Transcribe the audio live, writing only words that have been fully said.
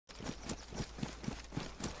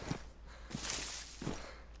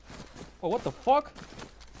Oh, what the fuck?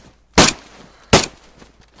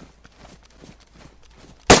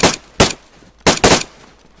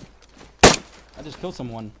 I just killed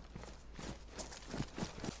someone.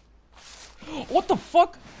 What the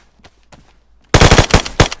fuck?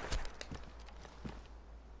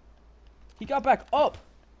 He got back up.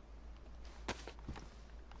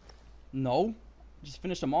 No. Just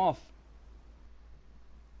finished him off.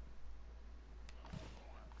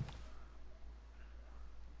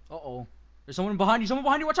 Uh-oh. There's someone behind you. Someone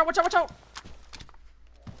behind you. Watch out. Watch out. Watch out.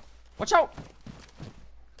 Watch out.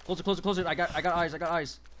 Close it. Close it. Close it. I got eyes. I got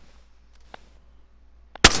eyes.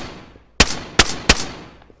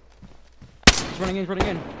 He's running in. He's running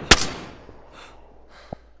in.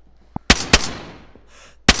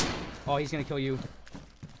 Oh, he's gonna kill you.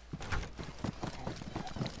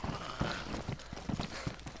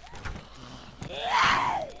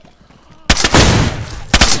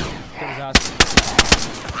 Kill his ass.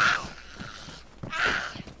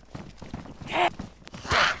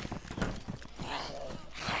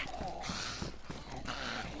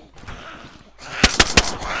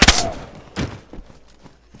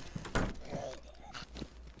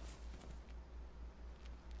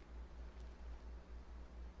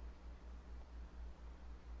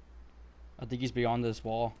 I think he's beyond this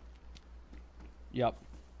wall. Yep.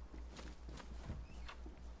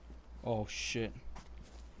 Oh shit.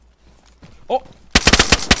 Oh!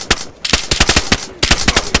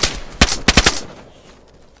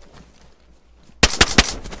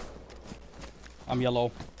 I'm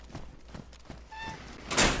yellow.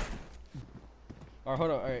 Alright,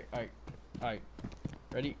 hold on. Alright.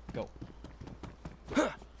 Ready? Go.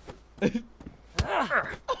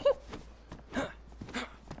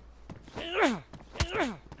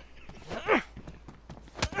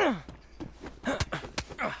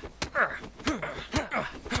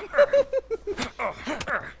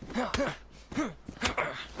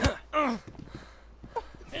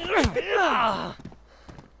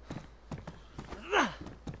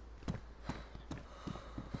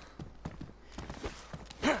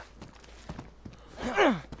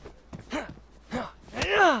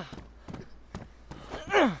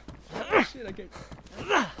 Shit, I can't.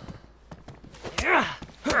 No.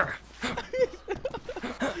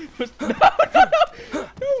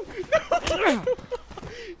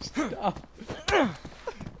 Stop.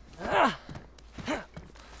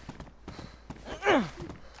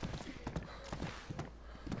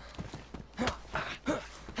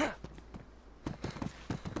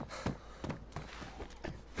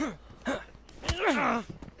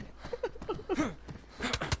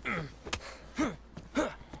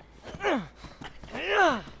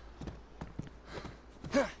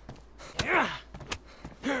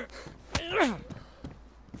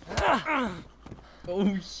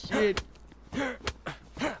 Oh shit.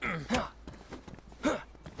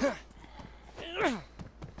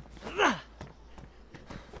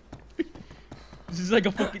 This is like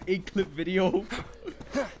a fucking 8-clip video.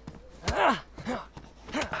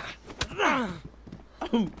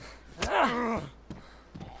 Oh.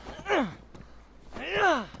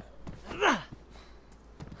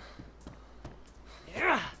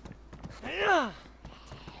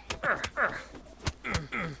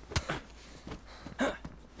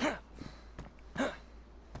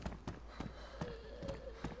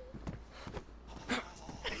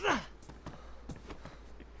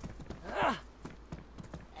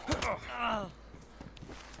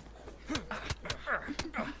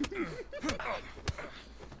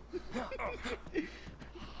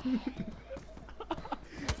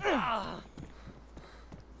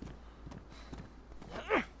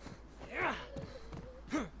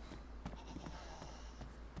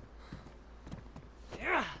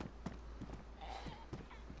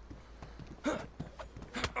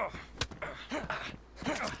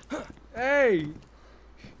 Hey!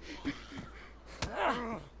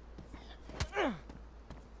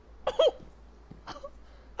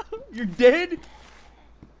 You're dead?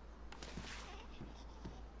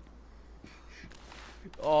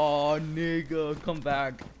 Oh, nigga, come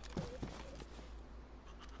back.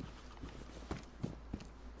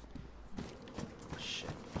 Shit.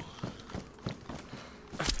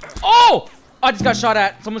 Oh! I just got shot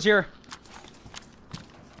at. Someone's here.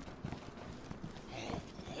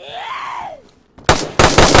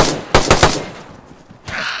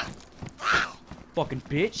 Fucking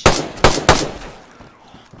bitch.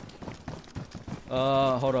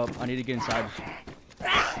 Hold up. I need to get inside.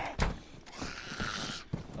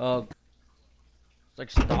 It's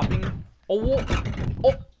like stopping. Oh, oh,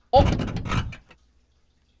 oh, oh,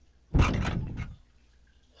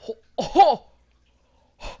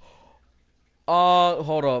 oh.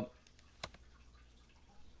 Hold up.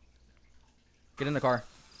 Get in the car.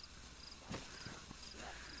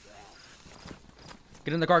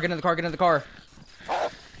 Get in the car, get in the car, get in the car.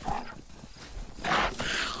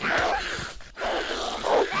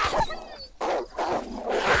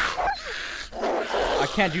 I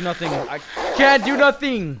can't do nothing. I can't do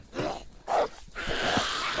nothing.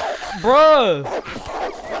 Bruh.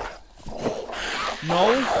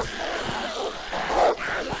 No.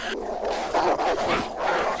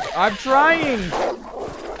 I'm trying.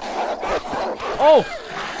 Oh.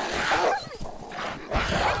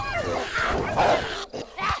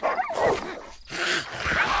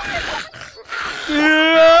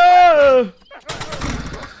 Yeah.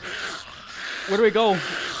 Where do we go?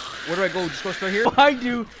 Where do I go? Just go straight here? Behind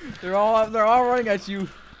you. They're all running at you.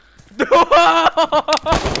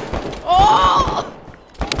 Oh!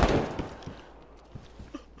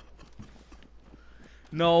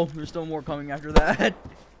 No, there's still more coming after that.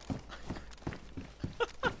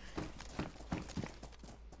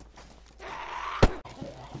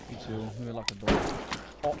 Me too. Let me lock the door.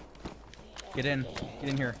 Oh. Get in. Get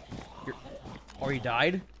in here. Oh, he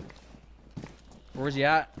died? Where is he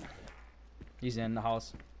at? He's in the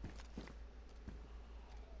house.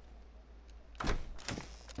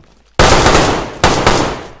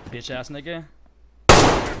 Bitch ass nigga.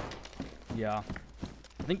 Yeah.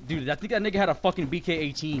 I think that nigga had a fucking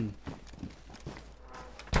BK-18.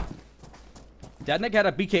 That nigga had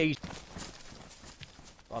a BK-18.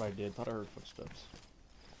 Thought I did. Thought I heard footsteps.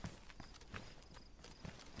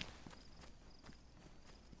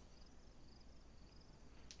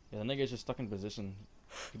 Yeah, the nigga's just stuck in position.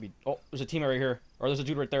 Could be. Oh, there's a teammate right here. Or there's a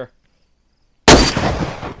dude right there.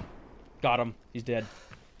 Got him. He's dead.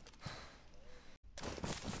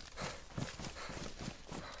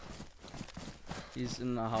 He's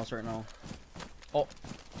in the house right now. Oh.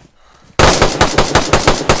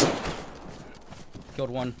 Killed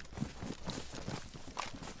one.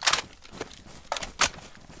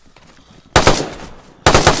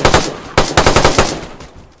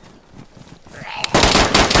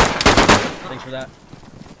 Thanks for that.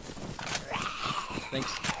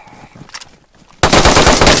 Thanks.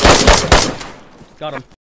 Got him.